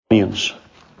Thessalonians.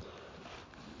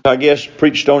 I guess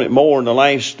preached on it more in the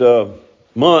last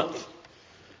month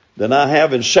than I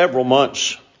have in several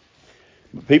months.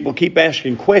 People keep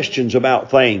asking questions about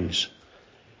things.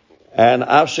 And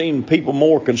I've seen people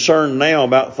more concerned now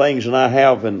about things than I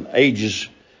have in ages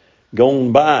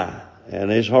gone by. And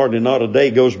there's hardly not a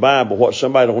day goes by but what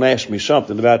somebody don't ask me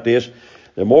something about this.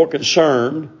 They're more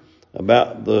concerned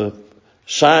about the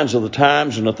signs of the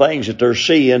times and the things that they're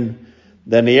seeing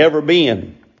than they ever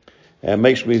been. And it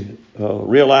makes me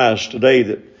realize today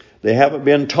that they haven't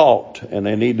been taught and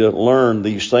they need to learn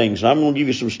these things. And I'm going to give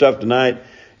you some stuff tonight.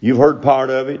 You've heard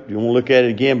part of it. You want to look at it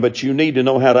again, but you need to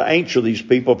know how to answer these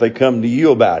people if they come to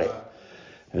you about it.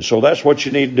 And so that's what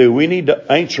you need to do. We need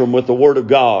to answer them with the Word of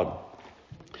God.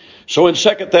 So in 2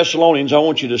 Thessalonians, I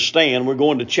want you to stand. We're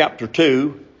going to chapter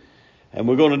 2. And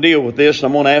we're going to deal with this.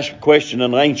 I'm going to ask a question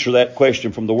and answer that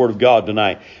question from the Word of God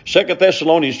tonight. 2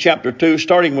 Thessalonians chapter 2,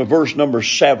 starting with verse number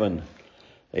 7.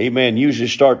 Amen. Usually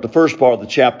start the first part of the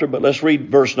chapter, but let's read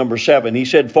verse number 7. He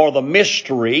said, For the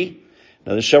mystery,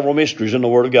 now there's several mysteries in the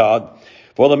Word of God,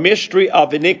 for the mystery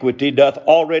of iniquity doth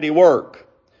already work.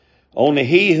 Only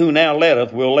he who now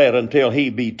letteth will let until he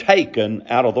be taken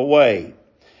out of the way.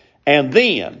 And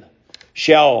then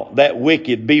shall that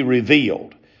wicked be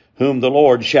revealed, whom the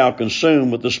Lord shall consume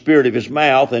with the spirit of his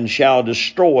mouth and shall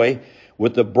destroy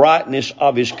with the brightness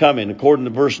of his coming. According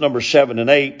to verse number 7 and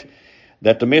 8,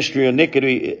 that the mystery of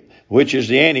iniquity, which is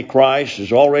the Antichrist,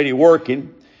 is already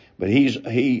working, but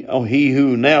he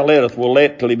who now letteth will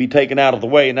let till he be taken out of the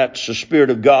way, and that's the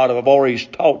Spirit of God. I've already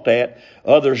taught that.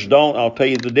 Others don't. I'll tell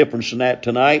you the difference in that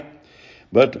tonight.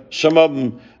 But some of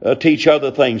them teach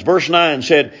other things. Verse 9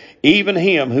 said, Even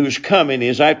him whose coming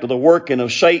is after the working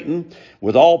of Satan,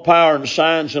 with all power and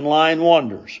signs and lying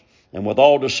wonders, and with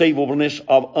all deceivableness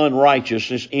of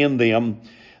unrighteousness in them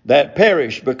that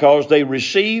perish, because they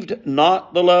received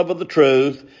not the love of the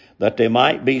truth, that they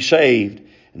might be saved.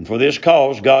 And for this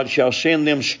cause God shall send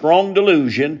them strong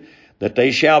delusion, that they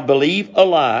shall believe a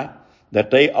lie, that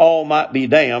they all might be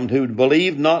damned, who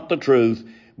believed not the truth,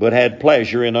 but had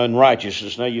pleasure in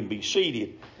unrighteousness. Now you can be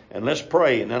seated and let's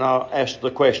pray, and then I'll ask the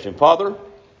question. Father,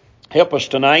 help us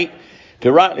tonight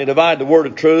to rightly divide the word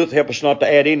of truth. Help us not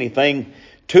to add anything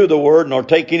to the word nor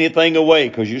take anything away,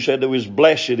 because you said it was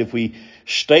blessed if we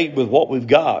stayed with what we've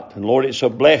got. And Lord, it's a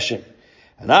blessing.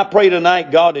 And I pray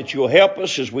tonight, God, that you'll help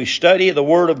us as we study the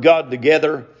word of God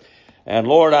together. And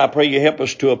Lord, I pray you help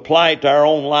us to apply it to our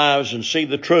own lives and see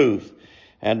the truth.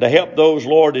 And to help those,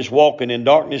 Lord, is walking in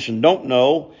darkness and don't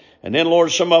know. And then,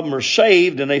 Lord, some of them are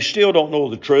saved and they still don't know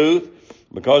the truth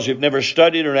because they've never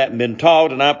studied or haven't been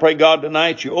taught. And I pray, God,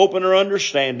 tonight you open our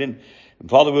understanding. And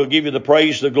Father, we'll give you the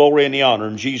praise, the glory, and the honor.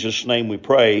 In Jesus' name we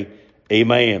pray.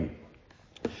 Amen.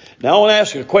 Now I want to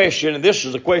ask a question, and this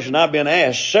is a question I've been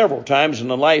asked several times in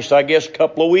the last, I guess,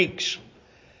 couple of weeks.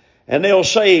 And they'll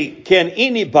say, can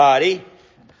anybody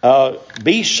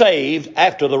be saved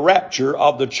after the rapture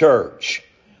of the church?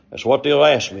 That's what they'll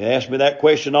ask me. They ask me that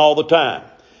question all the time.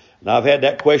 And I've had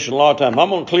that question a lot of times. I'm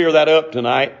going to clear that up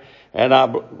tonight, and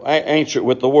I'll answer it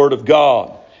with the Word of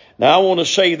God. Now, I want to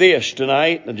say this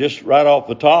tonight, and just right off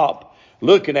the top,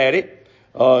 looking at it,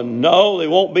 no, there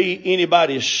won't be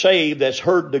anybody saved that's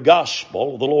heard the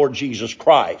gospel of the Lord Jesus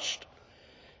Christ.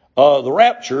 The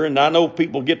rapture, and I know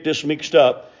people get this mixed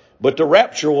up, but the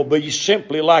rapture will be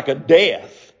simply like a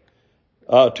death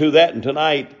to that and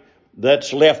tonight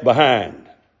that's left behind.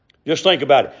 Just think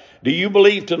about it. Do you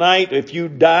believe tonight if you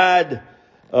died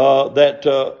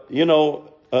do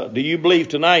you believe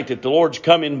tonight that the Lord's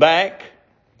coming back?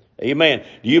 Amen.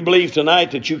 Do you believe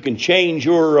tonight that you can change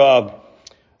your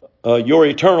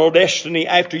eternal destiny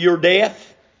after your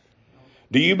death?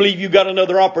 Do you believe you got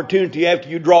another opportunity after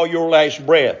you draw your last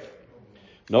breath?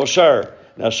 No, sir.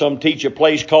 Now, some teach a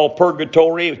place called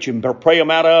purgatory, which you can pray them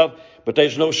out of, but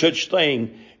there's no such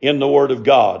thing in the Word of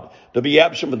God. To be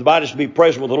absent with the body is to be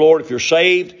present with the Lord if you're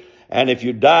saved. And if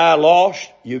you die lost,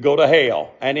 you go to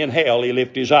hell. And in hell, he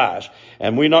lift his eyes.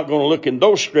 And we're not going to look in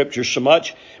those scriptures so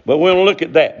much, but we'll look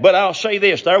at that. But I'll say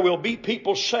this, there will be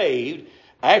people saved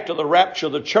after the rapture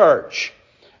of the church.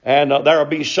 And there will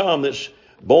be some that's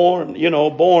born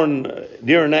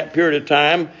during that period of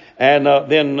time. And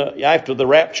then after the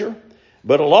rapture.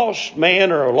 But a lost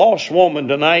man or a lost woman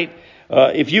tonight,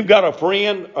 if you've got a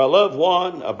friend, a loved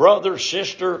one, a brother,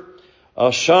 sister,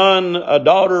 a son, a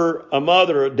daughter, a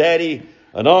mother, a daddy,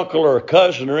 an uncle or a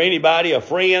cousin or anybody, a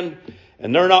friend,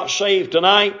 and they're not saved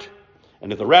tonight,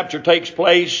 and if the rapture takes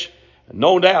place,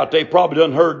 no doubt they probably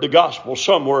done heard the gospel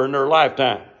somewhere in their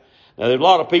lifetime. Now, there's a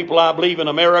lot of people, I believe, in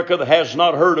America that has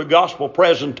not heard a gospel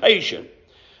presentation.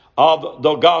 of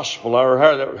the gospel, or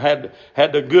had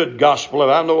the good gospel.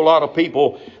 I know a lot of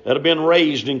people that have been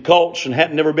raised in cults and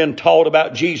hadn't never been taught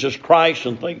about Jesus Christ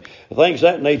and things of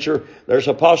that nature. There's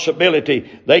a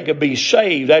possibility they could be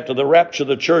saved after the rapture of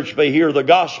the church if they hear the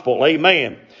gospel.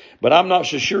 Amen. But I'm not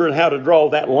so sure how to draw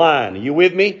that line. Are you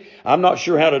with me? I'm not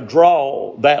sure how to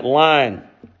draw that line.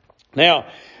 Now,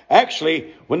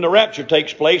 actually, when the rapture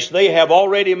takes place, they have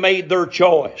already made their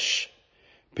choice.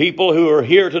 People who are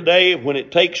here today, when it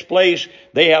takes place,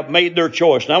 they have made their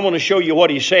choice. Now I want to show you what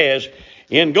he says.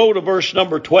 And go to verse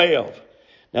number 12.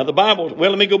 Now the Bible,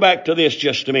 let me go back to this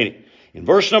just a minute. In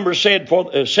verse number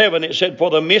 7, it said, "For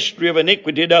the mystery of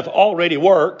iniquity doth already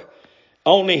work.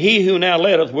 Only he who now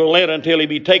letteth will let until he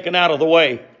be taken out of the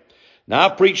way." Now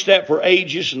I've preached that for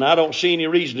ages, and I don't see any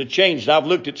reason to change it. I've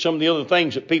looked at some of the other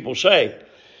things that people say.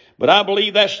 But I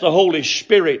believe that's the Holy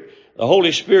Spirit. The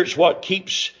Holy Spirit's what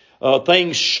keeps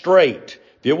things straight.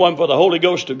 If it wasn't for the Holy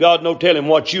Ghost of God, no telling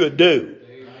what you would do,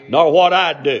 nor what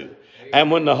I'd do. And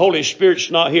when the Holy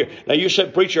Spirit's not here. Now you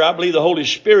said, "Preacher, I believe the Holy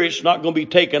Spirit's not going to be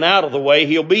taken out of the way.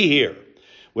 He'll be here."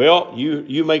 Well,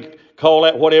 you may call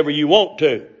that whatever you want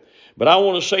to. But I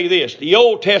want to say this. The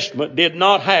Old Testament did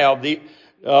not have the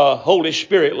Holy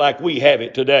Spirit like we have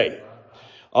it today.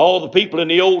 All the people in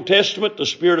the Old Testament, the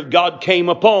Spirit of God came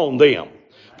upon them.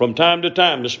 From time to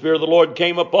time, the Spirit of the Lord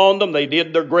came upon them. They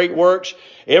did their great works.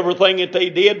 Everything that they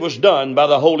did was done by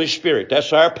the Holy Spirit.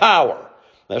 That's our power.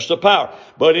 That's the power.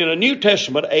 But in a New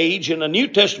Testament age, in a New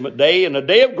Testament day, in a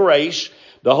day of grace,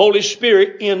 the Holy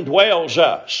Spirit indwells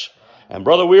us. And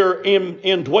brother, we're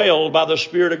indwelled by the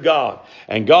Spirit of God.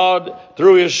 And God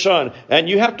through His Son. And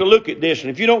you have to look at this. And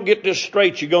if you don't get this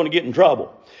straight, you're going to get in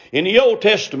trouble. In the Old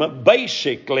Testament,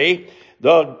 basically,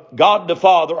 God the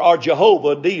Father, or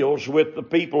Jehovah, deals with the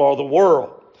people or the world.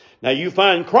 Now you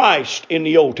find Christ in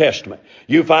the Old Testament.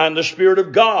 You find the Spirit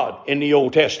of God in the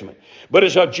Old Testament. But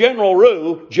as a general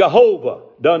rule, Jehovah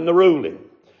done the ruling.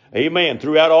 Amen.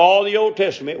 Throughout all the Old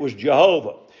Testament, it was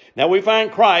Jehovah. Now we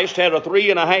find Christ had had 33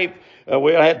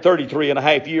 and a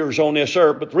half years on this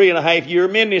earth, but 3.5 year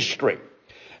ministry.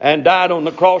 And died on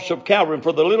the cross of Calvary. And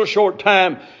for the little short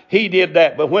time He did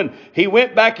that. But when He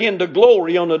went back into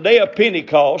glory on the day of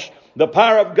Pentecost, the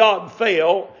power of God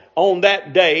fell on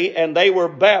that day, and they were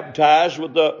baptized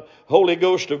with the Holy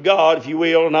Ghost of God, if you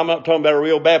will. And I'm not talking about a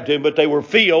real baptism, but they were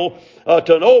filled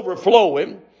to an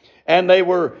overflowing, and they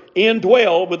were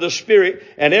indwelled with the Spirit.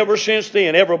 And ever since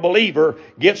then, every believer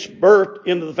gets birthed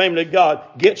into the family of God,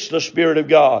 gets the Spirit of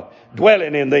God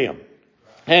dwelling in them.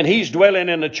 And He's dwelling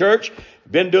in the church.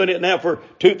 Been doing it now for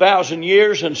 2,000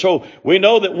 years. And so we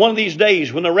know that one of these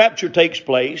days when the rapture takes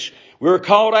place, we're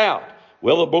called out.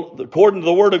 Well, according to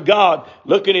the Word of God,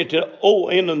 looking at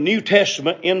in the New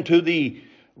Testament into the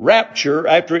rapture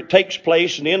after it takes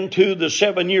place and into the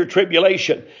 7-year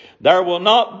tribulation, there will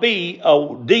not be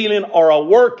a dealing or a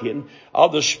working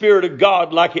of the Spirit of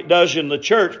God like it does in the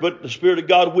church, but the Spirit of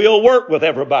God will work with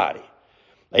everybody.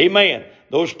 Amen.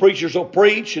 Those preachers will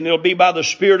preach, and it'll be by the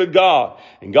Spirit of God.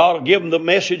 And God will give them the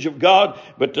message of God,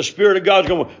 but the Spirit of God's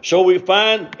going to... So we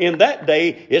find in that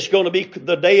day, it's going to be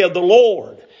the day of the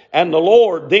Lord. And the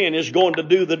Lord then is going to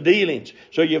do the dealings.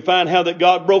 So you find how that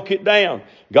God broke it down.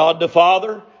 God the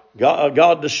Father,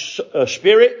 God the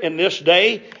Spirit in this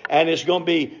day, and it's going to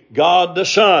be God the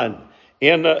Son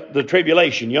in the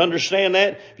tribulation. You understand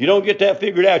that? If you don't get that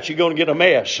figured out, you're going to get a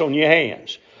mess on your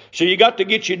hands. So you got to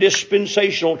get your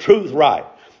dispensational truth right.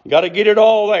 You got to get it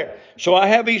all there. So I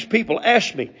have these people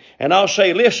ask me, and I'll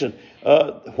say, listen,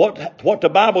 what the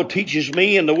Bible teaches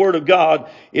me in the Word of God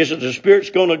is that the Spirit's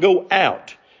going to go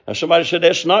out. Now somebody said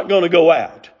that's not going to go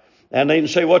out. And they can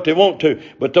say what they want to.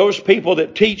 But those people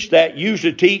that teach that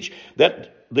usually teach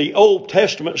that the Old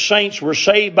Testament saints were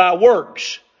saved by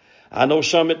works. I know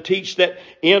some that teach that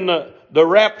in the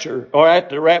rapture, or at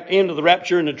the end of the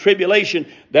rapture and the tribulation,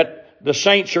 that the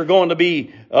saints are going to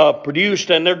be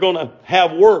produced and they're going to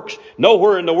have works.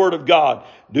 Nowhere in the Word of God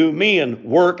do men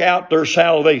work out their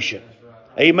salvation.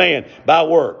 Amen. By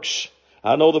works.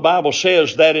 I know the Bible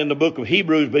says that in the book of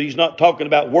Hebrews, but He's not talking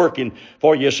about working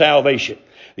for your salvation.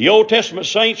 The Old Testament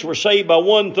saints were saved by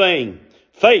one thing: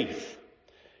 faith.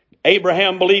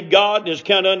 Abraham believed God and is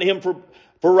counted unto him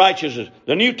for righteousness.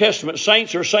 The New Testament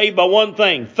saints are saved by one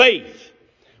thing: faith.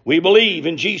 We believe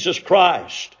in Jesus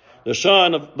Christ, the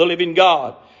Son of the living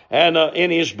God, and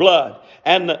in His blood.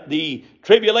 And the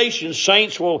tribulation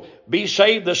saints will be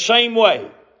saved the same way,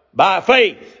 by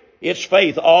faith. It's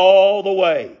faith all the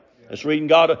way. That's reading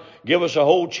God to give us a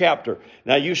whole chapter.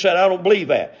 Now you said, I don't believe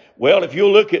that. Well, if you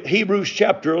look at Hebrews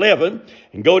chapter 11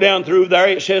 and go down through there,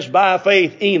 it says by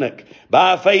faith Enoch,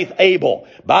 by faith Abel,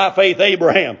 by faith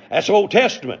Abraham. That's Old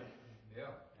Testament.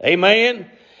 Amen.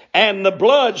 And the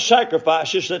blood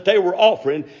sacrifices that they were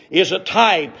offering is a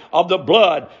type of the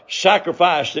blood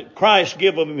sacrifice that Christ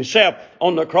gave of himself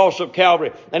on the cross of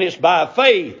Calvary. And it's by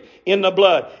faith in the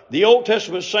blood. The Old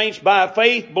Testament saints by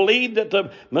faith believed that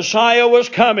the Messiah was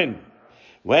coming.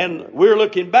 When we're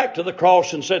looking back to the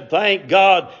cross and said, thank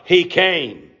God he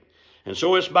came. And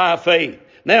so it's by faith.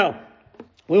 Now,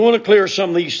 we want to clear some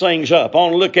of these things up. I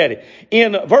want to look at it.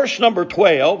 In verse number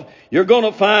 12, you're going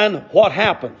to find what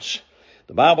happens.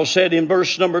 The Bible said in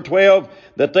verse number 12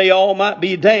 that they all might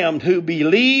be damned who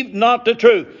believed not the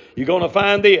truth. You're going to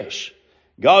find this.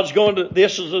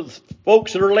 This is the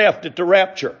folks that are left at the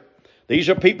rapture. These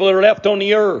are people that are left on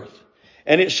the earth.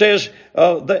 And it says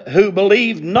who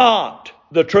believed not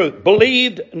the truth.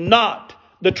 Believed not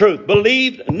the truth.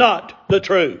 Believed not the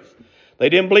truth. They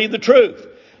didn't believe the truth.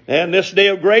 And this day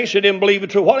of grace, they didn't believe the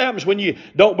truth. What happens when you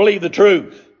don't believe the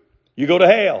truth? You go to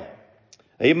hell.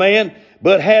 Amen.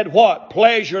 But had what?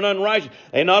 Pleasure in unrighteousness.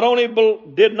 They not only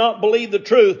did not believe the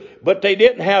truth, but they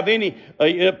didn't have any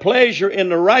pleasure in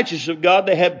the righteousness of God.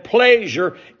 They had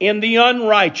pleasure in the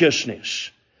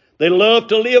unrighteousness. They loved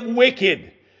to live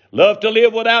wicked, loved to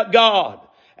live without God.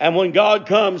 And when God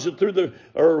comes when the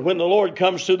Lord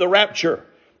comes through the rapture,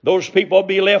 those people will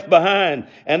be left behind,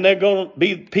 and they're going to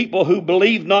be people who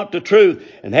believed not the truth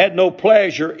and had no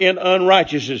pleasure in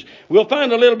unrighteousness. We'll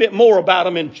find a little bit more about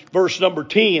them in verse number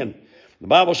 10. The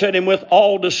Bible said, and with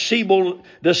all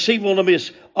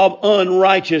deceivableness of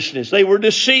unrighteousness. They were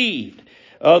deceived.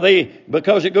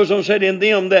 Because it goes on and said, in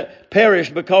them that perish,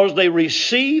 because they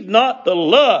received not the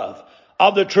love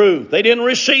of the truth. They didn't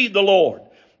receive the Lord.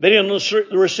 They didn't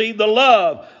receive the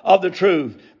love of the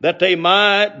truth, that they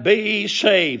might be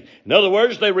saved. In other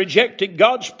words, they rejected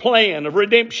God's plan of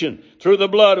redemption through the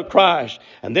blood of Christ.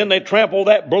 And then they trampled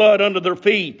that blood under their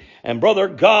feet. And brother,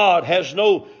 God has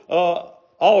no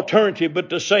alternative but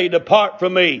to say, depart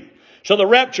from me. So the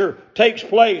rapture takes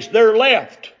place. They're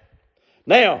left.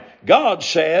 Now, God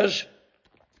says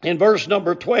in verse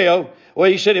number 12,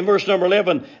 he said in verse number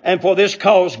 11, and for this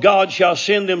cause God shall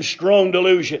send them strong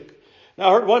delusion. Now,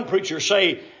 I heard one preacher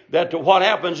say that what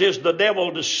happens is the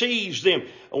devil deceives them.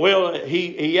 Well,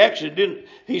 he actually didn't.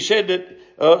 He said that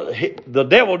the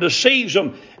devil deceives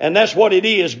them, and that's what it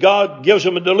is. God gives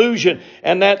them a delusion,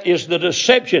 and that is the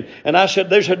deception. And I said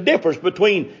there's a difference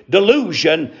between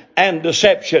delusion and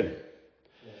deception.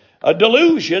 A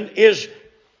delusion is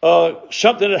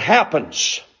something that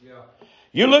happens.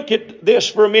 You look at this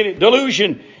for a minute.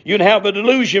 Delusion, you can have a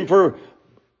delusion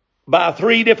by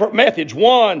three different methods.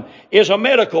 One is a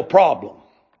medical problem.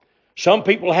 Some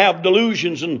people have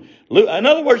delusions, and in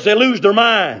other words, they lose their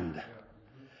mind.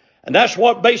 And that's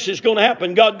what basically is going to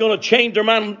happen. God's going to change their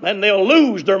mind, and they'll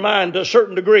lose their mind to a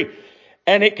certain degree.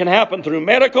 And it can happen through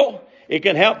medical. It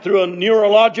can happen through a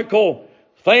neurological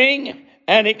thing.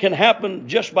 And it can happen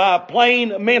just by a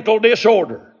plain mental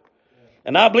disorder.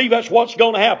 And I believe that's what's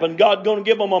going to happen. God's going to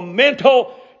give them a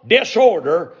mental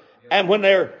disorder. And when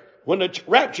the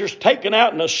rapture's taken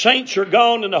out and the saints are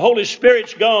gone and the Holy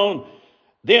Spirit's gone,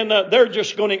 then they're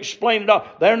just going to explain it all.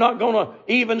 They're not going to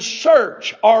even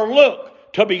search or look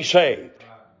to be saved,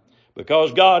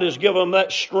 because God has given them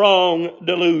that strong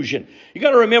delusion. You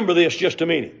got to remember this just a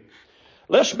minute.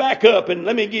 Let's back up and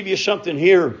let me give you something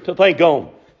here to think on.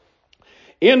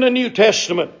 In the New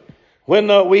Testament, when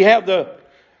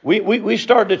we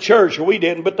started the church, or we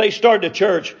didn't, but they started the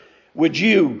church with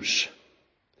Jews.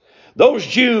 Those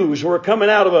Jews were coming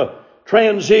out of a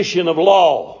transition of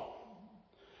law.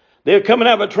 They were coming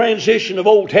out of a transition of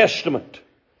Old Testament.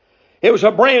 It was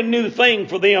a brand new thing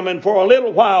for them, and for a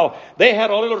little while they had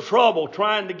a little trouble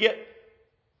trying to get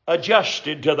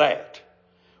adjusted to that.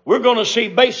 We're going to see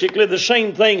basically the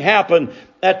same thing happen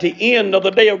at the end of the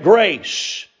day of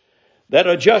grace. That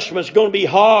adjustment's going to be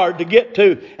hard to get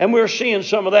to, and we're seeing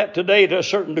some of that today to a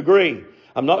certain degree.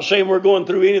 I'm not saying we're going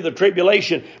through any of the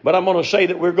tribulation, but I'm going to say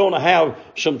that we're going to have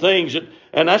some things,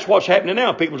 and that's what's happening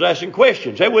now. People's asking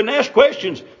questions. They wouldn't ask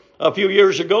questions a few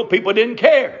years ago. People didn't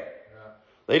care.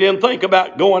 They didn't think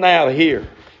about going out of here.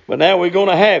 But now we're going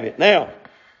to have it. Now,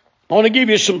 I want to give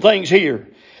you some things here.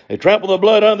 They trample the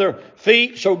blood under their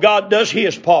feet, so God does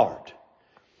His part.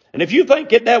 And if you think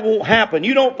that won't happen,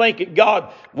 you don't think that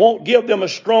God won't give them a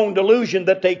strong delusion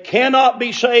that they cannot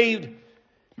be saved,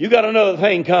 you got another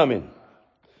thing coming.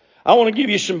 I want to give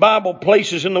you some Bible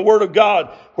places in the Word of God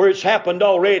where it's happened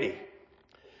already.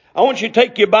 I want you to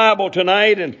take your Bible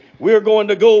tonight, and we're going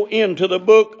to go into the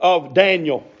book of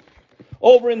Daniel.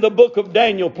 Over in the book of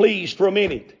Daniel, please, for a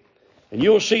minute. And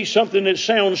you'll see something that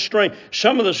sounds strange.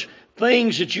 Some of the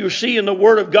things that you see in the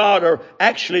Word of God are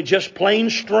actually just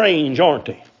plain strange, aren't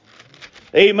they?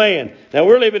 Amen. Now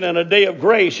we're living in a day of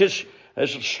grace. It's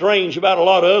strange about a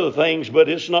lot of other things, but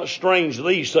it's not strange to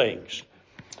these things.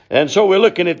 And so we're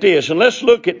looking at this. And let's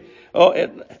look at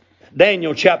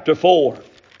Daniel chapter 4.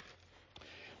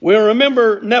 We'll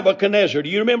remember Nebuchadnezzar. Do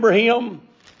you remember him?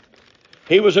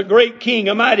 He was a great king,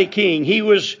 a mighty king. He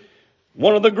was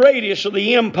one of the greatest of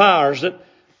the empires that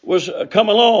was come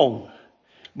along.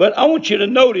 But I want you to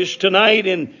notice tonight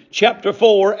in chapter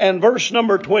 4 and verse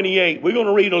number 28. We're going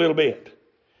to read a little bit.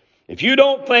 If you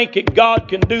don't think that God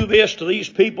can do this to these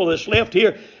people that's left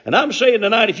here, and I'm saying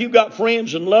tonight, if you've got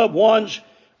friends and loved ones,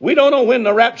 we don't know when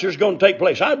the rapture is going to take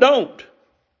place. I don't.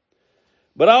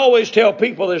 But I always tell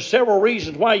people there's several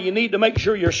reasons why you need to make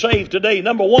sure you're saved today.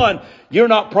 Number one, you're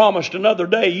not promised another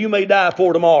day. You may die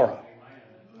for tomorrow.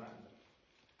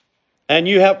 And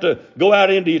you have to go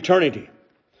out into eternity.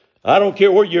 I don't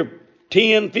care whether you're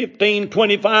 10, 15,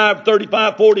 25,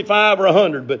 35, 45, or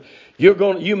 100, but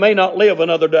you may not live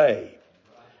another day.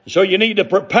 So you need to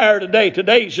prepare today.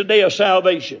 Today's the day of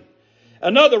salvation.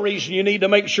 Another reason you need to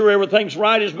make sure everything's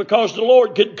right is because the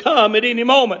Lord could come at any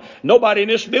moment. Nobody in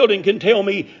this building can tell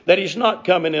me that He's not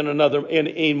coming at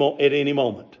any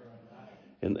moment.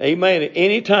 And amen. At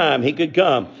any time He could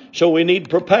come. So we need to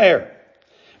prepare.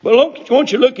 But look, I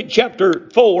want you to look at chapter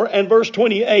 4 and verse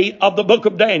 28 of the book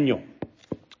of Daniel.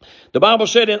 The Bible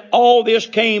said, and all this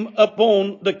came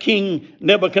upon the king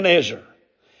Nebuchadnezzar.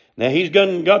 Now he's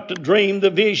got the dream, the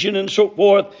vision, and so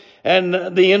forth,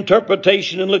 and the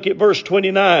interpretation. And look at verse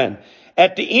 29.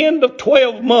 At the end of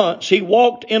 12 months, he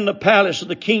walked in the palace of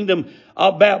the kingdom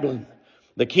of Babylon.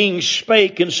 The king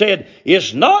spake and said,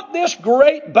 is not this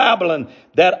great Babylon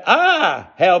that I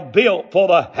have built for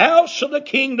the house of the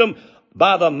kingdom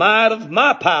by the might of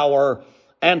my power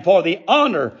and for the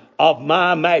honor of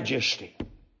my majesty?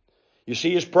 You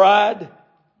see his pride?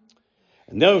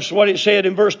 And notice what it said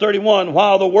in verse 31.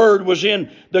 While the word was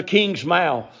in the king's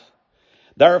mouth,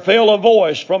 there fell a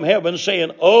voice from heaven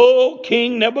saying, O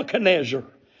King Nebuchadnezzar,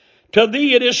 to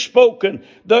thee it is spoken,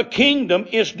 the kingdom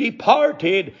is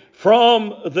departed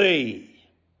from thee.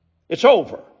 It's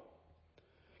over.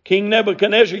 King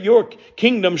Nebuchadnezzar, your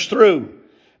kingdom's through.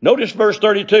 Notice verse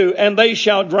 32. And they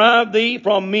shall drive thee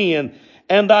from men,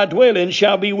 and thy dwelling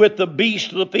shall be with the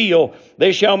beasts of the field.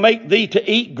 They shall make thee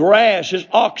to eat grass as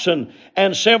oxen,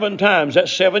 and 7 times,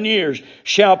 that's 7 years,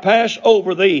 shall pass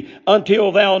over thee,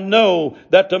 until thou know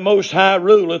that the Most High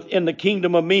ruleth in the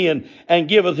kingdom of men, and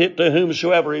giveth it to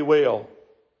whomsoever He will.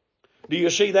 Do you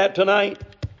see that tonight?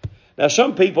 Now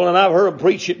some people, and I've heard them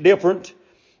preach it different,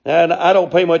 and I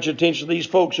don't pay much attention to these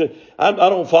folks. I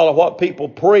don't follow what people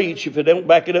preach if they don't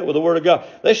back it up with the Word of God.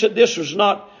 They said this was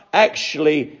not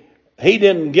actually, He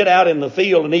didn't get out in the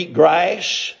field and eat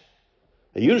grass.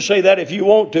 You can say that if you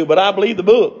want to, but I believe the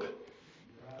book.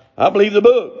 I believe the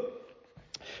book.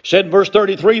 Said in verse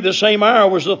 33, the same hour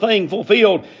was the thing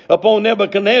fulfilled upon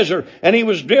Nebuchadnezzar, and he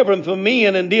was driven from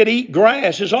men and did eat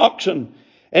grass as oxen.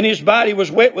 And his body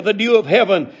was wet with the dew of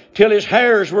heaven, till his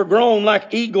hairs were grown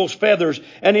like eagle's feathers,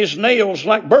 and his nails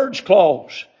like bird's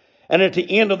claws. And at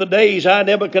the end of the days, I,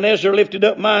 Nebuchadnezzar, lifted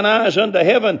up mine eyes unto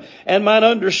heaven, and mine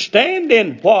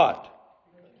understanding, what?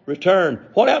 Return.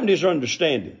 What happened to his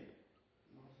understanding?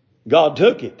 God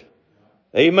took it.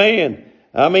 Amen.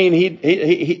 I mean,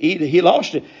 he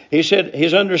lost it. He said,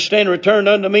 his understanding returned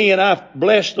unto me, and I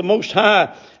blessed the Most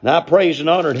High, and I praised and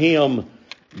honored Him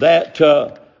that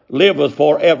liveth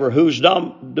forever, whose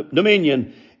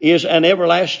dominion is an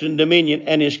everlasting dominion,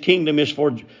 and His kingdom is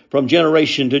from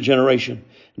generation to generation.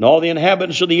 And all the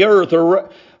inhabitants of the earth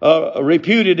are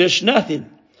reputed as nothing.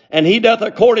 And He doth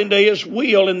according to His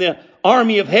will in the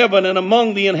army of heaven and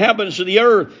among the inhabitants of the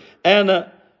earth.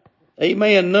 And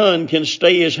amen, none can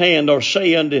stay His hand or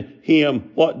say unto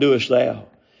Him, what doest thou?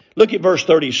 Look at verse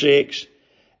 36.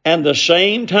 And at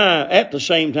the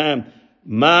same time,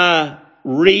 my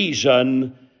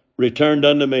reason returned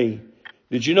unto me.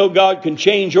 Did you know God can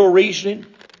change your reasoning?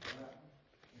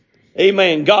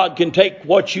 Amen. God can take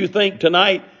what you think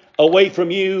tonight away from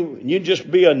you, and you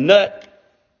just be a nut.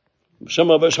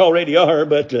 Some of us already are,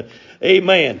 but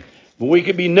amen. But we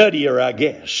could be nuttier, I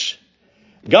guess.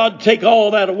 God take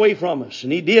all that away from us,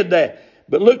 and He did that.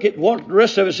 But look at what the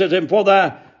rest of it says. And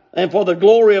for the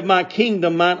glory of my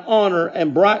kingdom, mine honor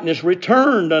and brightness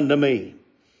returned unto me.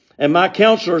 And my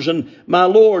counselors and my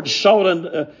lords sought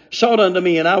unto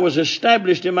me, and I was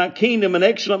established in my kingdom, and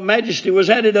excellent majesty was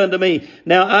added unto me.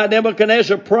 Now I,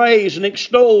 Nebuchadnezzar, praise and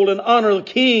extol and honor the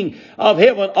King of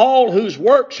heaven, all whose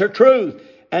works are truth,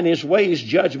 and His ways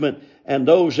judgment, and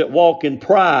those that walk in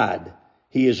pride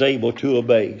He is able to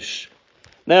abase.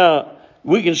 Now,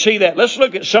 we can see that. Let's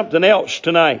look at something else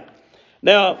tonight.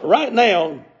 Now, right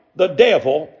now, the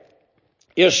devil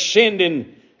is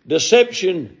sending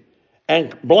deception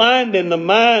and blinding the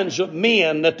minds of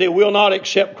men that they will not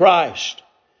accept Christ.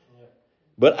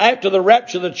 But after the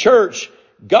rapture of the church,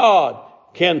 God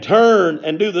can turn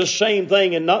and do the same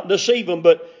thing and not deceive them,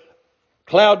 but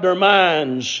cloud their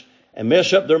minds and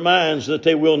mess up their minds that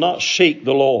they will not seek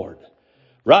the Lord.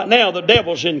 Right now, the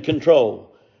devil's in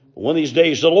control. One of these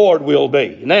days, the Lord will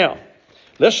be. Now,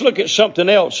 let's look at something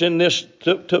else in this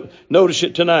to notice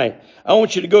it tonight. I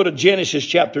want you to go to Genesis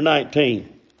chapter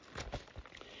 19.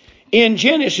 In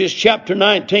Genesis chapter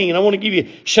 19, I want to give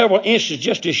you several instances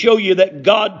just to show you that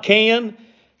God can,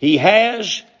 He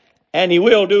has, and He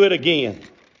will do it again.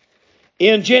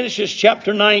 In Genesis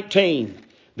chapter 19,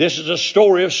 this is a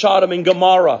story of Sodom and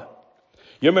Gomorrah.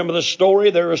 You remember the story?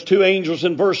 There was two angels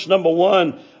in verse number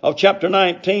 1 of chapter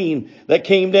 19 that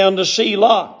came down to see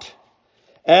Lot.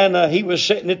 And he was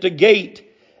sitting at the gate,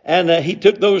 and he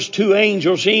took those two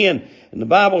angels in. And the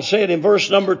Bible said in verse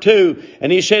number 2,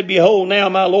 and he said, Behold, now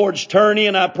my lords, turn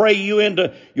in, I pray you,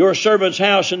 into your servant's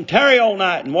house, and tarry all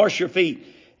night, and wash your feet,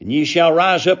 and ye shall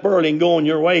rise up early and go on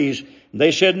your ways. And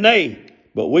they said, Nay,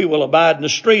 but we will abide in the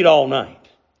street all night.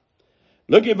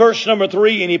 Look at verse number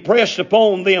 3, and he pressed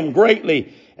upon them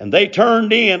greatly, and they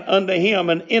turned in unto him,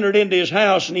 and entered into his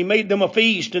house, and he made them a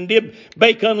feast, and did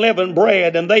bake unleavened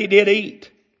bread, and they did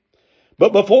eat.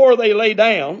 But before they lay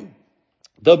down,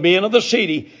 the men of the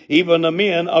city, even the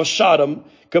men of Sodom,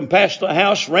 compassed the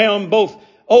house round, both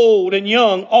old and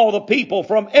young, all the people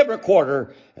from every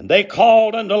quarter. And they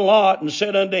called unto Lot, and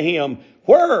said unto him,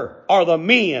 Where are the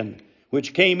men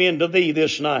which came into thee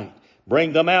this night?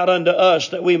 Bring them out unto us,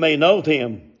 that we may know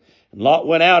them. And Lot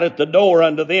went out at the door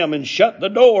unto them, and shut the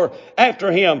door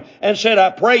after him, and said, I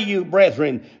pray you,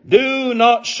 brethren, do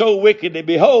not so wickedly.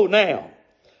 Behold now,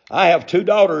 I have two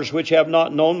daughters which have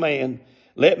not known man.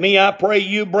 Let me, I pray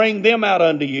you, bring them out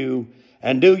unto you,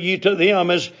 and do ye to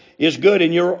them as is good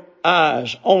in your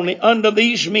eyes. Only unto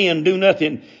these men do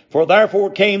nothing, for therefore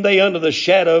came they under the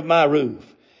shadow of my roof.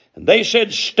 And they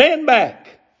said, Stand back.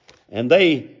 And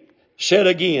they said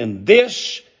again,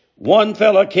 This one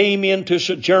fellow came in to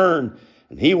sojourn,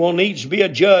 and he will needs be a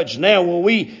judge. Now will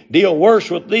we deal worse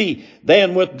with thee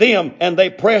than with them? And they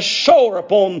pressed sore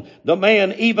upon the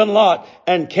man, even Lot,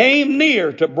 and came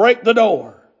near to break the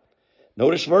door.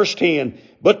 Notice verse 10.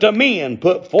 But the men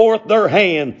put forth their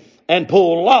hand, and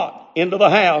pulled Lot into the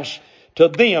house to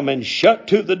them, and shut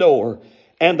to the door.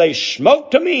 And they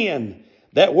smote the men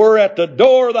that were at the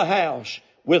door of the house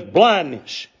with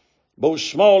blindness, both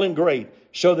small and great,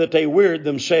 so that they wearied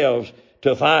themselves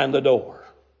to find the door.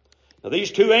 Now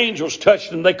these two angels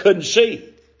touched them, they couldn't see.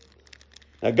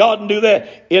 Now God can do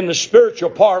that in the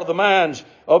spiritual part of the minds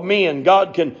of men.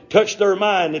 God can touch their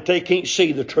mind that they can't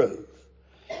see the truth.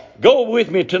 Go with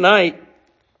me tonight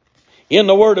in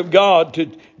the Word of God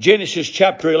to Genesis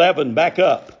chapter 11. Back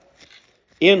up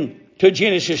into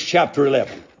Genesis chapter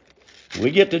 11. When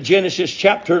we get to Genesis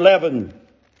chapter 11,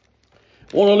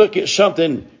 I want to look at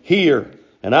something here.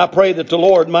 And I pray that the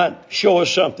Lord might show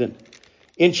us something.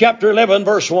 In chapter 11,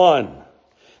 verse 1,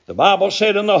 the Bible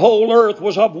said, And the whole earth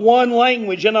was of one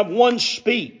language and of one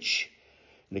speech.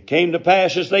 And it came to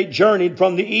pass as they journeyed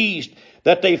from the east,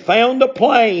 that they found a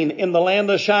plain in the land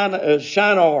of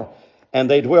Shinar, and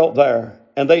they dwelt there.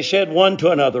 And they said one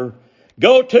to another,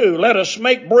 Go to, let us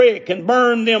make brick and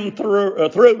burn them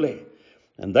thoroughly.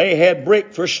 And they had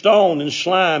brick for stone, and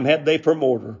slime had they for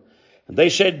mortar. And they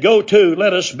said, Go to,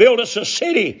 let us build us a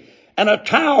city and a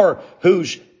tower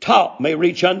whose top may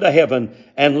reach unto heaven,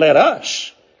 and let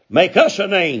us make us a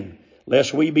name,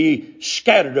 lest we be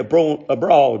scattered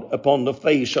abroad upon the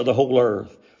face of the whole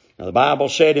earth. Now the Bible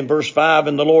said in verse 5,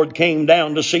 And the Lord came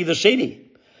down to see the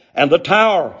city and the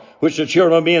tower which the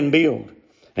children of men build.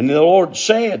 And the Lord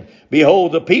said,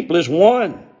 Behold, the people is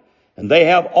one, and they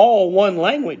have all one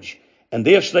language. And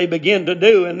this they begin to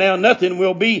do, and now nothing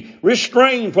will be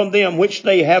restrained from them which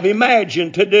they have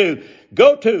imagined to do.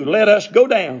 Go to, let us go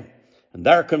down, and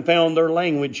there confound their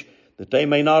language, that they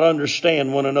may not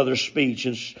understand one another's speech.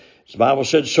 And the Bible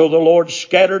said, So the Lord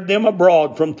scattered them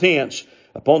abroad from thence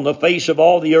upon the face of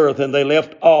all the earth, and they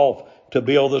left off to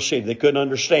build the city. They couldn't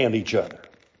understand each other.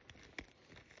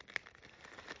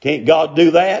 Can't God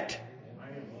do that?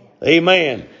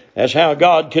 Amen. That's how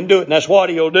God can do it. And that's what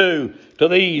He'll do to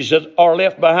these that are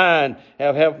left behind,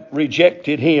 have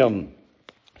rejected Him.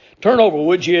 Turn over,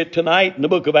 would you, tonight in the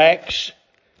book of Acts.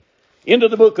 Into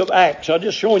the book of Acts. I'm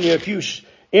just showing you a few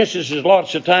instances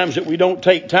lots of times that we don't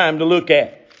take time to look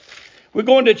at. We're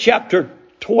going to chapter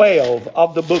 12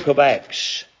 of the book of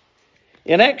Acts.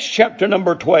 In Acts chapter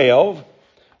number 12,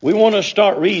 we want to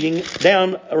start reading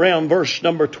down around verse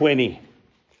number 20.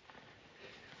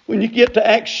 When you get to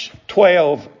Acts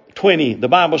 12:20, the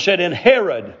Bible said, and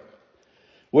Herod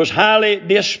was highly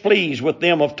displeased with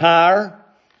them of Tyre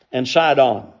and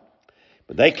Sidon.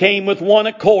 But they came with one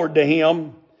accord to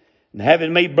him, and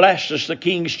having made Blastus the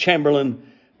king's chamberlain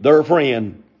their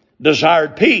friend,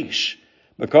 desired peace,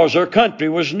 because their country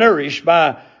was nourished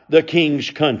by the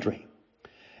king's country.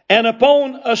 And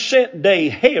upon a set day,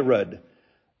 Herod,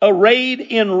 arrayed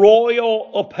in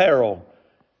royal apparel,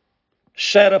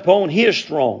 sat upon his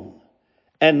throne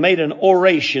and made an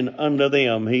oration unto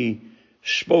them. He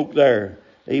spoke there.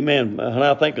 Amen. When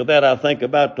I think of that, I think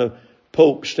about the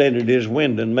Pope standing at his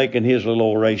window and making his little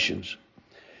orations.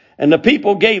 And the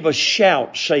people gave a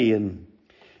shout saying,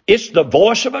 it's the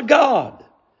voice of a God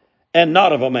and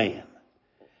not of a man.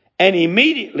 And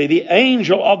immediately the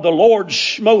angel of the Lord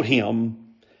smote him,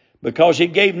 because he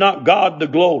gave not God the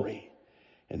glory.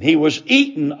 And he was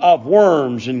eaten of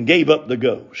worms and gave up the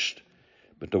ghost.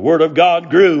 But the word of God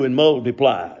grew and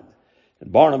multiplied.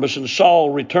 And Barnabas and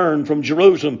Saul returned from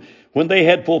Jerusalem when they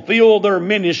had fulfilled their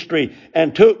ministry,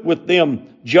 and took with them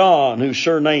John, whose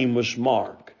surname was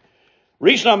Mark. The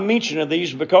reason I'm mentioning these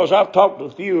is because I've talked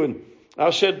with a few, and I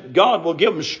said God will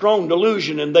give them strong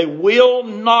delusion and they will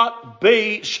not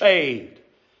be saved.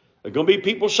 There are going to be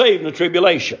people saved in the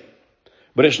tribulation.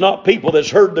 But it's not people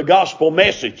that's heard the gospel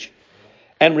message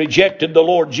and rejected the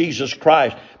Lord Jesus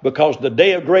Christ, because the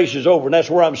day of grace is over. And that's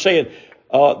where I'm saying,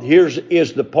 here's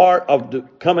is the part of the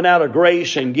coming out of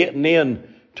grace and getting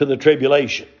in to the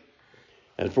tribulation.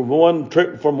 And from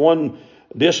one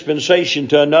dispensation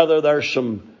to another, there's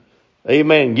some,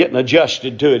 amen, getting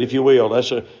adjusted to it, if you will.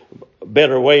 That's a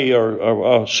better way,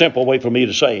 or a simple way for me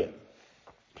to say it.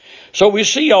 So we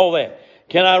see all that.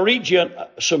 Can I read you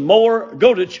some more?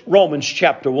 Go to Romans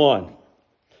chapter 1.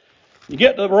 You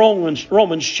get to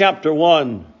Romans chapter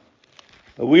 1.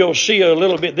 We'll see a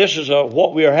little bit. This is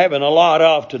what we are having a lot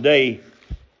of today.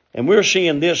 And we're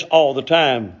seeing this all the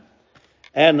time.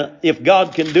 And if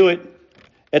God can do it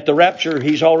at the rapture,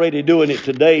 He's already doing it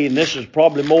today. And this is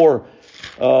probably more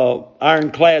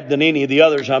ironclad than any of the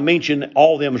others. I mentioned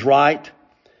all of them's right.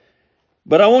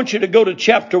 But I want you to go to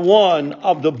chapter 1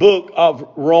 of the book of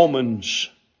Romans.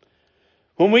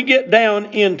 When we get down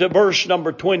into verse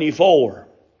number 24,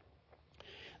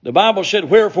 the Bible said,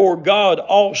 wherefore God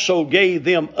also gave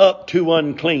them up to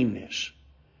uncleanness.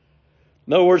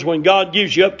 In other words, when God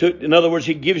gives you up to it, in other words,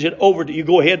 He gives it over to you,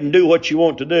 go ahead and do what you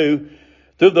want to do,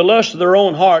 through the lust of their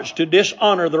own hearts, to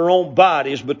dishonor their own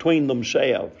bodies between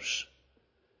themselves.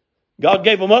 God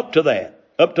gave them up to that,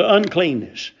 up to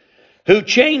uncleanness. Who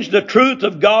changed the truth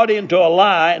of God into a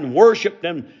lie, and worshiped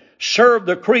and served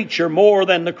the creature more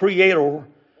than the Creator,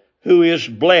 who is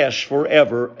blessed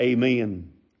forever. Amen.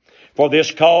 For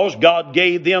this cause God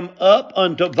gave them up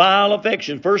unto vile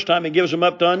affection. First time He gives them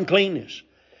up to uncleanness.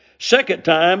 Second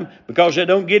time, because they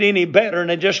don't get any better and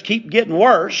they just keep getting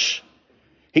worse,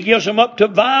 He gives them up to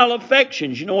vile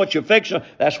affections. You know what your affection?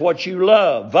 That's what you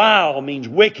love. Vile means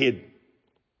wicked.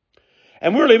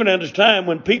 And we're living in a time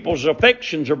when people's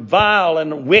affections are vile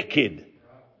and wicked.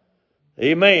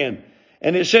 Amen.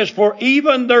 And it says, for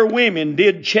even their women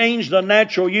did change the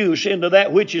natural use into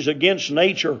that which is against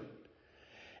nature.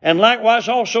 And likewise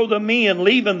also the men,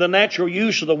 leaving the natural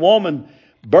use of the woman,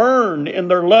 burned in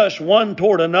their lust one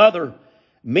toward another.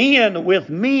 Men with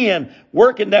men,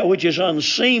 working that which is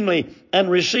unseemly,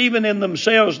 and receiving in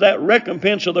themselves that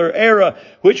recompense of their error,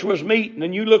 which was meat.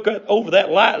 And you look over that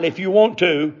lightly if you want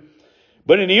to.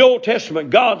 But in the Old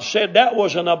Testament, God said that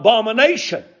was an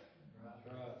abomination.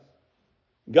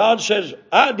 God says,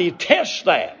 I detest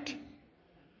that.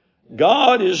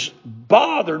 God is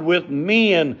bothered with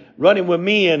men running with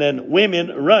men and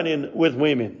women running with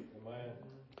women.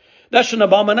 That's an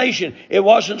abomination. It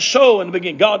wasn't so in the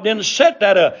beginning. God didn't set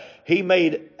that up. He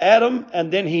made Adam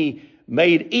and then He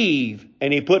made Eve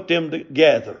and He put them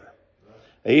together.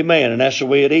 Amen. And that's the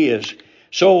way it is.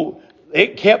 So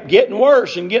it kept getting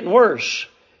worse and getting worse.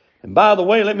 And by the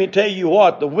way, let me tell you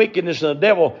what, the wickedness of the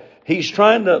devil, he's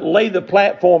trying to lay the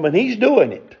platform, and he's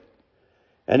doing it.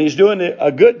 And he's doing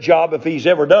a good job, if he's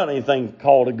ever done anything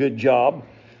called a good job.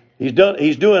 He's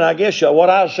doing, I guess, what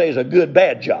I would say is a good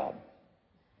bad job.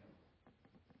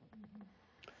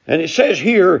 And it says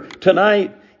here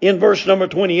tonight in verse number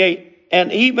 28,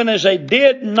 and even as they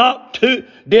did not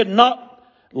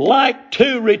like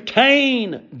to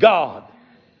retain God.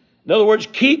 In other words,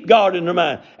 keep God in their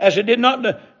mind. As they did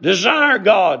not desire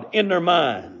God in their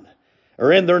mind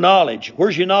or in their knowledge.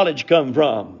 Where's your knowledge come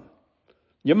from?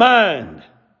 Your mind.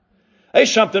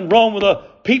 There's something wrong with the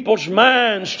people's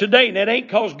minds today. And it ain't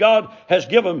because God has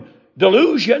given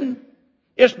delusion.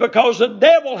 It's because the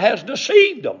devil has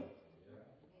deceived them.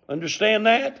 Understand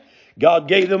that? God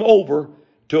gave them over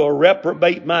to a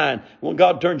reprobate mind. When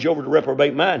God turns you over to a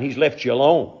reprobate mind, He's left you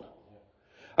alone.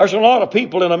 There's a lot of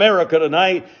people in America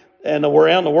tonight, and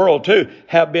around the world too,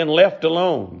 have been left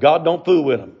alone. God don't fool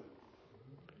with them.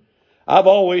 I've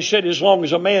always said as long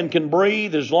as a man can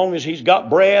breathe, as long as he's got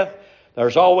breath,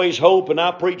 there's always hope, and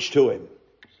I preach to him.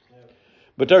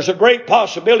 But there's a great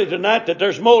possibility tonight that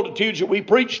there's multitudes that we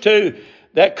preach to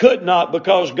that could not,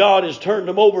 because God has turned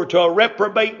them over to a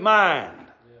reprobate mind.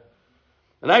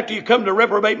 And after you come to a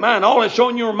reprobate mind, all that's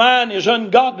on your mind is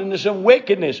ungodliness and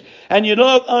wickedness. And you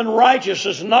love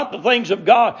unrighteousness and not the things of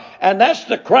God. And that's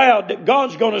the crowd that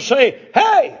God's going to say,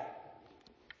 hey,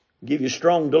 give you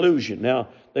strong delusion. Now,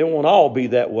 they won't all be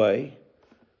that way.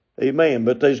 Amen.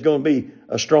 But there's going to be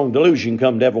a strong delusion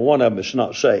come to every one of them that's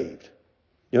not saved.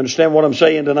 You understand what I'm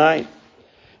saying tonight?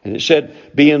 And it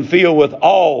said, being filled with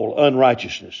all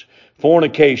unrighteousness,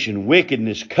 fornication,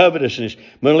 wickedness, covetousness,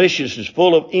 maliciousness,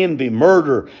 full of envy,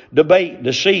 murder, debate,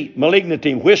 deceit,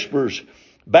 malignity, whisperers,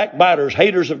 backbiters,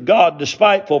 haters of God,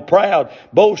 despiteful, proud,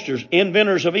 boasters,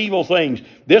 inventors of evil things,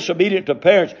 disobedient to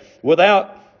parents,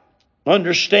 without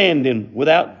understanding,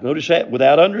 without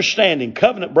understanding,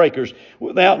 covenant breakers,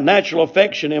 without natural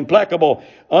affection, implacable,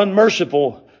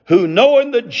 unmerciful, who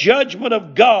knowing the judgment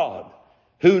of God,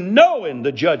 they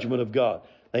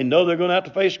know they're going to have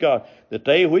to face God, that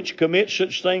they which commit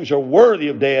such things are worthy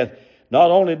of death,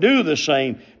 not only do the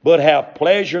same, but have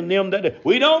pleasure in them that do.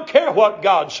 We don't care what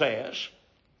God says.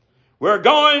 We're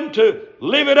going to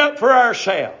live it up for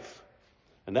ourselves.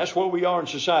 And that's where we are in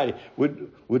society.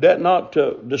 Would that not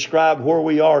describe where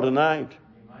we are tonight?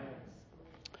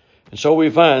 And so we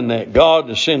find that God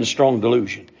has sent strong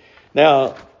delusion.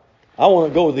 Now, I want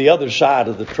to go to the other side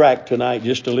of the track tonight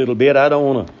just a little bit. I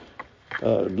don't want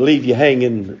to leave you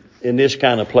hanging in this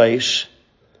kind of place.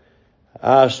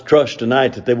 I trust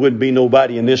tonight that there wouldn't be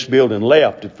nobody in this building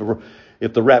left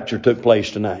if the rapture took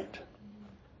place tonight.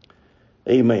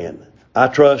 Amen. I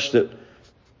trust that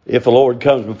if the Lord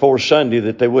comes before Sunday,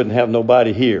 that they wouldn't have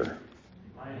nobody here.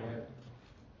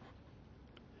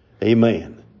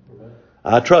 Amen.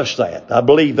 I trust that. I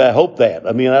believe that. I hope that.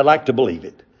 I'd like to believe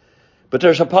it. But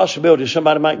there's a possibility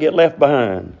somebody might get left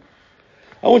behind.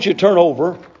 I want you to turn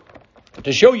over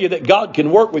to show you that God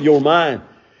can work with your mind.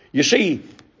 You see,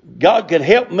 God can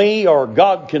help me or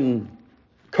God can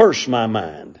curse my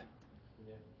mind.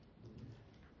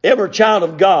 Every child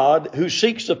of God who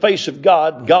seeks the face of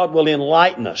God, God will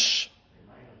enlighten us.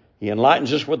 He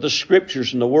enlightens us with the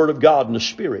Scriptures and the Word of God and the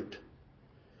Spirit.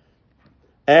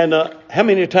 And how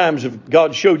many times have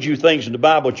God showed you things in the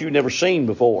Bible that you've never seen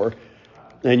before,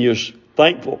 and you're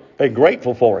thankful and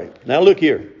grateful for it? Now look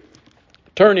here.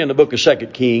 Turn in the book of 2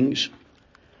 Kings.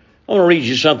 I want to read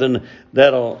you something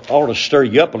that ought to stir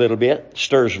you up a little bit. It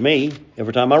stirs me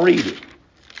every time I read it.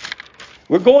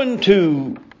 We're going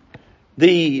to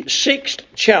the 6th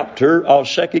chapter of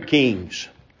 2 Kings.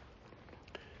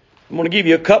 I'm going to give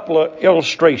you a couple of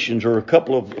illustrations or a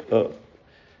couple of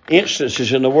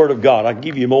instances in the Word of God. I can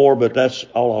give you more, but that's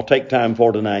all I'll take time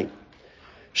for tonight.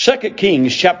 2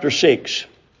 Kings chapter 6.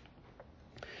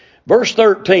 Verse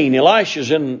 13,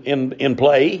 Elisha's in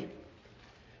play.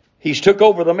 He's took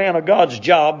over the man of God's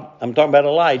job. I'm talking about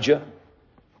Elijah.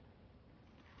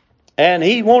 And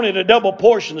he wanted a double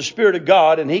portion of the Spirit of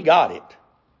God, and he got it.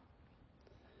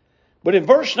 But in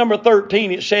verse number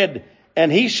 13 it said,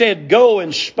 and he said, go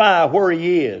and spy where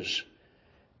he is,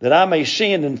 that I may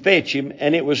send and fetch him.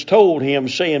 And it was told him,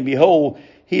 saying, behold,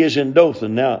 he is in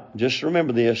Dothan. Now, just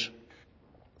remember this.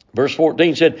 Verse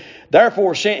 14 said,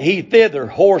 therefore sent he thither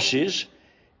horses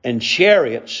and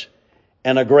chariots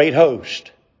and a great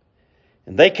host.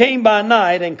 And they came by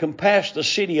night and compassed the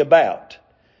city about.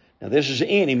 Now this is the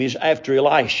enemies after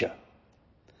Elisha.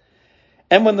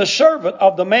 And when the servant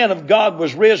of the man of God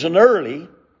was risen early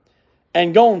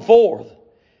and gone forth,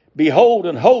 behold,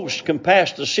 an host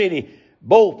compassed the city,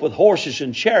 both with horses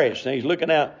and chariots. Now he's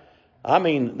looking out.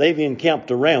 They've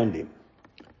encamped around him.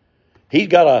 He's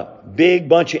got a big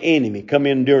bunch of enemy come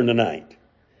in during the night.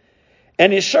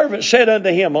 And his servant said unto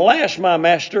him, alas, my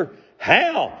master,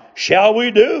 how shall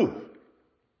we do?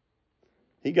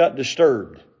 He got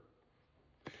disturbed.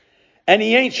 And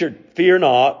he answered, fear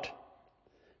not,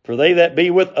 for they that be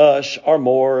with us are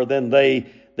more than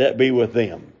they that be with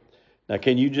them. Now,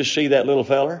 can you just see that little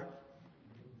feller?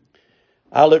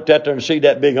 I looked out there and see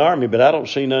that big army, but I don't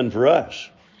see none for us.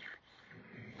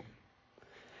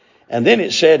 And then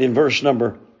it said in verse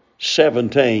number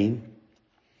 17,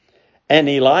 and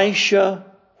Elisha,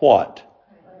 what?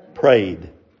 Prayed.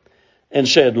 And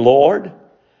said, Lord,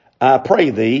 I pray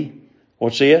thee,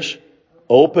 what's this?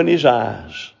 Open his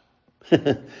eyes.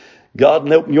 God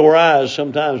can open your eyes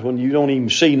sometimes when you don't even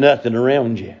see nothing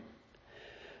around you.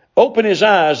 Open his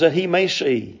eyes that he may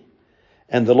see.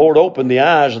 And the Lord opened the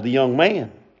eyes of the young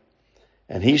man.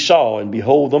 And he saw, and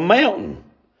behold, the mountain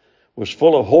was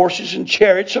full of horses and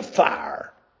chariots of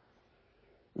fire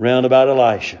round about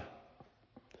Elisha.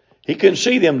 He couldn't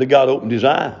see them till God opened his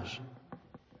eyes.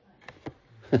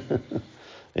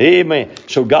 Amen.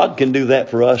 So God can do that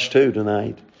for us too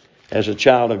tonight as a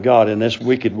child of God in this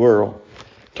wicked world.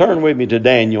 Turn with me to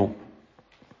Daniel.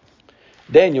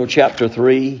 Daniel chapter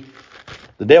 3.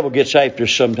 The devil gets after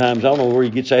us sometimes. I don't know where he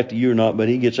gets after you or not, but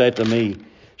he gets after me.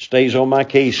 Stays on my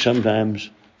case sometimes.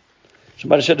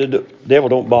 Somebody said the devil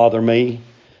don't bother me.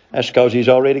 That's because he's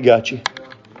already got you.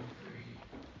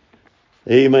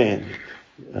 Amen.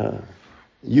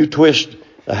 You twist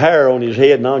the hair on his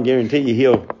head and I'll guarantee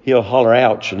you he'll holler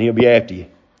ouch and he'll be after you.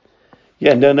 You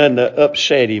haven't done nothing to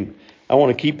upset him. I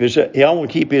want to keep his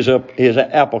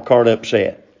apple cart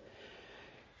upset.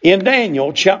 In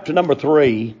Daniel chapter number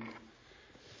 3,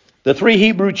 the 3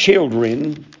 Hebrew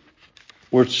children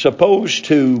were supposed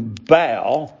to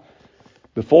bow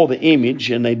before the image,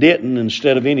 and they didn't.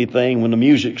 Instead of anything, when the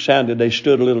music sounded, they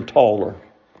stood a little taller.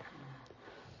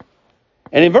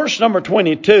 And in verse number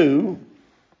 22,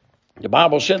 the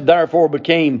Bible said, therefore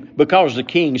because the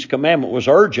king's commandment was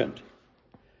urgent,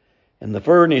 and the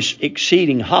furnace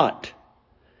exceeding hot,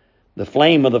 the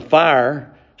flame of the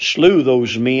fire slew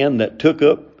those men that took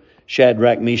up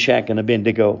Shadrach, Meshach, and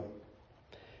Abednego.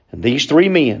 And these 3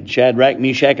 men, Shadrach,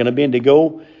 Meshach, and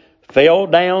Abednego, fell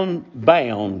down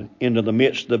bound into the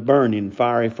midst of the burning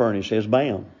fiery furnace as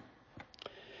bound.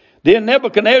 Then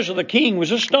Nebuchadnezzar the king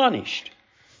was astonished,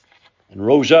 and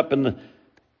rose up in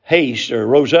haste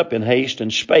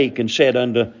and spake and said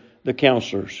unto the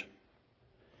counselors,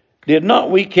 did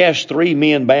not we cast 3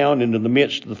 men bound into the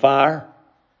midst of the fire?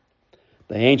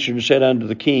 They answered and said unto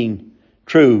the king,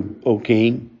 true, O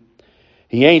king.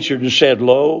 He answered and said,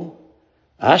 lo,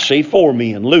 I see 4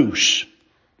 men loose.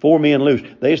 4 men loose.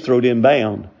 They was thrown in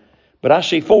bound. But I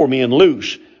see 4 men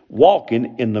loose,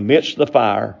 walking in the midst of the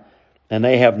fire, and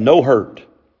they have no hurt.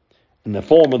 And the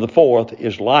form of the 4th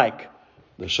is like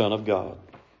the Son of God.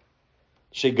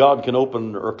 See, God can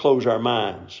open or close our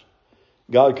minds.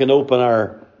 God can open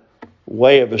our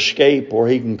way of escape, or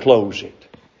he can close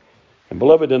it. And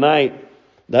beloved, tonight,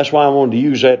 that's why I wanted to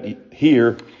use that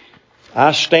here.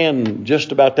 I stand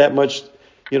just about that much,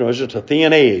 it's just a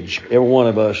thin edge, every one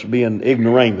of us being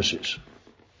ignoramuses,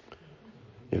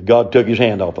 if God took his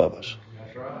hand off of us.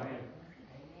 That's right.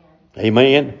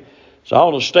 Amen. So I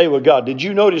want to stay with God. Did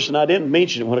you notice, and I didn't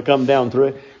mention it when I come down through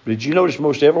it, but did you notice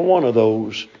most every one of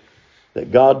those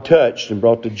that God touched and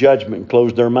brought to judgment and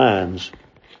closed their minds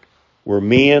were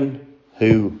men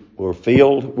who were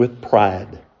filled with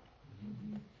pride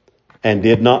and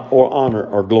did not honor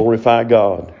or glorify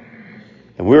God.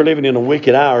 And we're living in a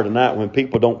wicked hour tonight when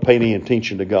people don't pay any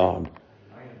attention to God.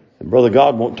 And brother,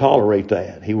 God won't tolerate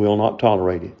that. He will not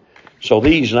tolerate it. So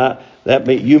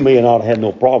you may not have had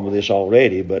no problem with this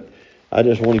already, but I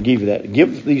just want to give you that.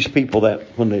 Give these people that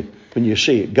when you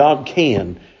see it. God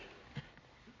can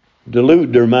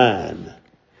delude their mind.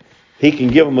 He can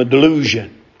give them a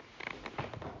delusion.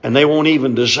 And they won't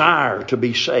even desire to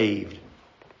be saved.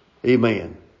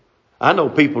 Amen. I know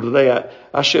people today,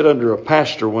 I sat under a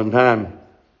pastor one time,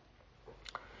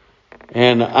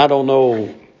 and I don't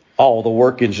know all the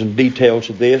workings and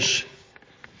details of this,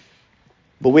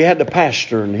 but we had the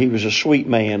pastor, and he was a sweet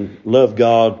man, loved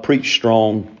God, preached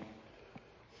strong.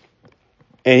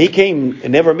 And he came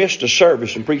and never missed a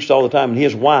service and preached all the time. And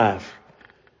his wife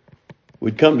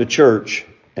would come to church,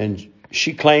 and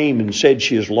she claimed and said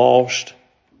she is lost.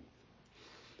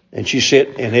 And she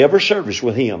sat in every service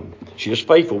with him. She is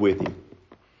faithful with him.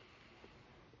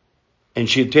 And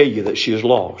she'd tell you that she is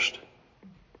lost.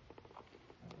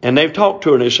 And they've talked to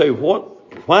her and they say,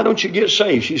 why don't you get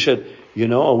saved? She said,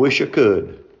 I wish I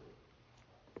could.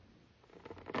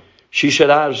 She said,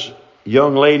 I was a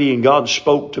young lady and God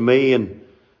spoke to me and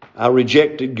I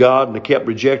rejected God and I kept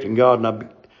rejecting God, and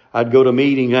I'd go to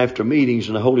meeting after meetings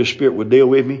and the Holy Spirit would deal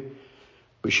with me.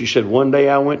 But she said, one day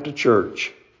I went to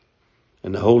church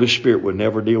and the Holy Spirit would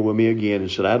never deal with me again, and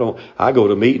said, I go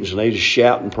to meetings and they just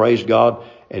shout and praise God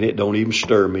and it don't even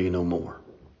stir me no more.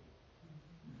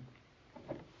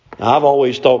 Now, I've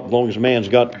always thought as long as a man's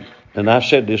got, and I've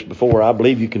said this before, I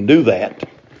believe you can do that.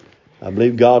 I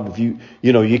believe God, if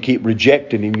you keep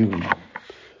rejecting him,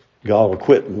 God will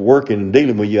quit working and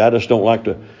dealing with you. I just don't like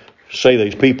to say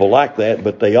there's people like that,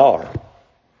 but they are.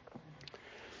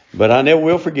 But I never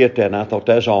will forget that, and I thought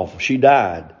that's awful. She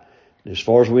died. As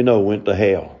far as we know, went to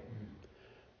hell.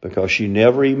 Because she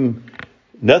never even,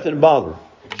 nothing bothered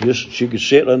her. She could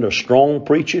sit under strong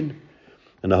preaching,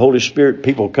 and the Holy Spirit,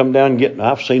 people come down and get,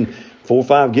 I've seen 4 or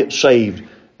 5 get saved,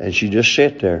 and she just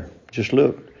sat there, just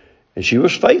looked. And she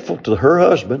was faithful to her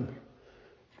husband,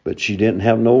 but she didn't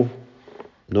have no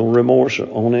remorse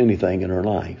on anything in her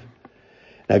life.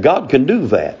 Now, God can do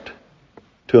that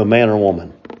to a man or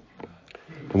woman.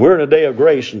 And we're in a day of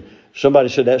grace, and somebody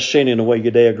said that's sinning away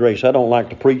your day of grace. I don't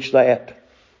like to preach that,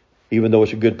 even though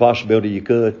it's a good possibility you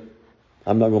could.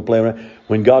 I'm not going to play around.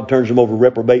 When God turns them over a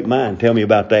reprobate mind, tell me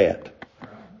about that.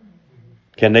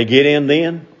 Can they get in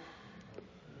then?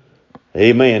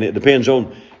 Amen. It depends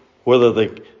on whether they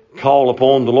call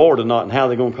upon the Lord or not, and how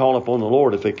they're going to call upon the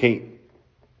Lord if they can't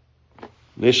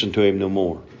listen to Him no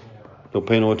more. Don't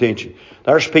pay no attention.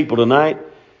 There's people tonight,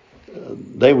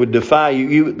 they would defy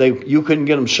you. You couldn't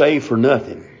get them saved for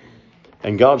nothing.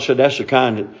 And God said that's the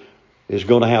kind that is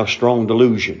going to have strong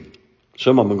delusion.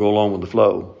 Some of them go along with the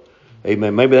flow.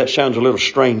 Amen. Maybe that sounds a little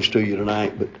strange to you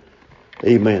tonight, but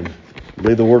amen. I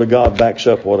believe the Word of God backs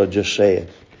up what I just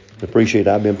said. I appreciate it.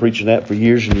 I've been preaching that for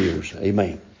years and years.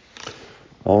 Amen.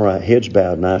 All right, heads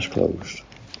bowed and eyes closed.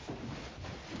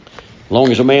 As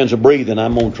long as a man's a breathing,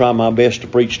 I'm going to try my best to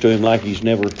preach to him like he's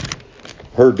never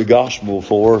heard the gospel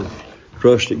before.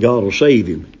 Trust that God will save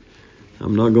him.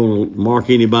 I'm not going to mark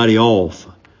anybody off.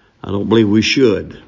 I don't believe we should.